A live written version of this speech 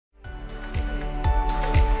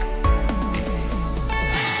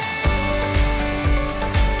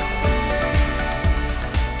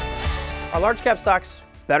large cap stocks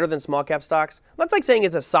better than small cap stocks? That's like saying,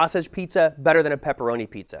 is a sausage pizza better than a pepperoni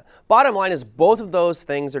pizza? Bottom line is both of those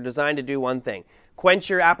things are designed to do one thing: quench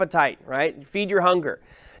your appetite, right? Feed your hunger.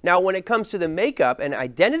 Now, when it comes to the makeup and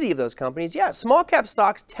identity of those companies, yeah, small cap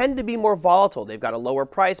stocks tend to be more volatile. They've got a lower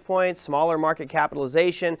price point, smaller market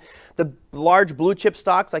capitalization. The large blue chip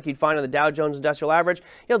stocks like you'd find on the Dow Jones Industrial Average,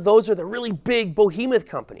 those are the really big behemoth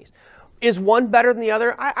companies. Is one better than the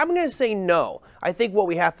other? I'm going to say no. I think what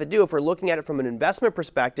we have to do, if we're looking at it from an investment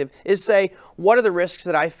perspective, is say, what are the risks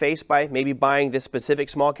that I face by maybe buying this specific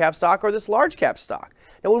small cap stock or this large cap stock?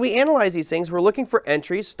 Now, when we analyze these things, we're looking for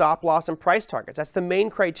entries, stop loss, and price targets. That's the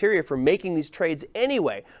main criteria for making these trades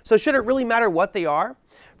anyway. So should it really matter what they are?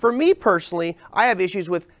 For me personally, I have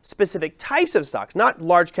issues with specific types of stocks, not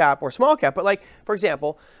large cap or small cap, but like, for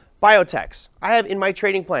example, biotechs. I have in my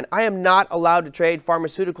trading plan, I am not allowed to trade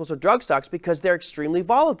pharmaceuticals or drug stocks because they're extremely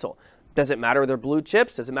volatile. Does it matter if they're blue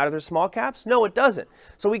chips? Does it matter if they're small caps? No, it doesn't.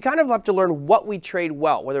 So we kind of have to learn what we trade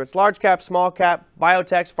well, whether it's large cap, small cap,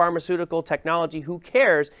 biotechs, pharmaceutical, technology, who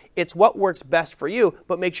cares? It's what works best for you,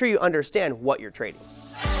 but make sure you understand what you're trading.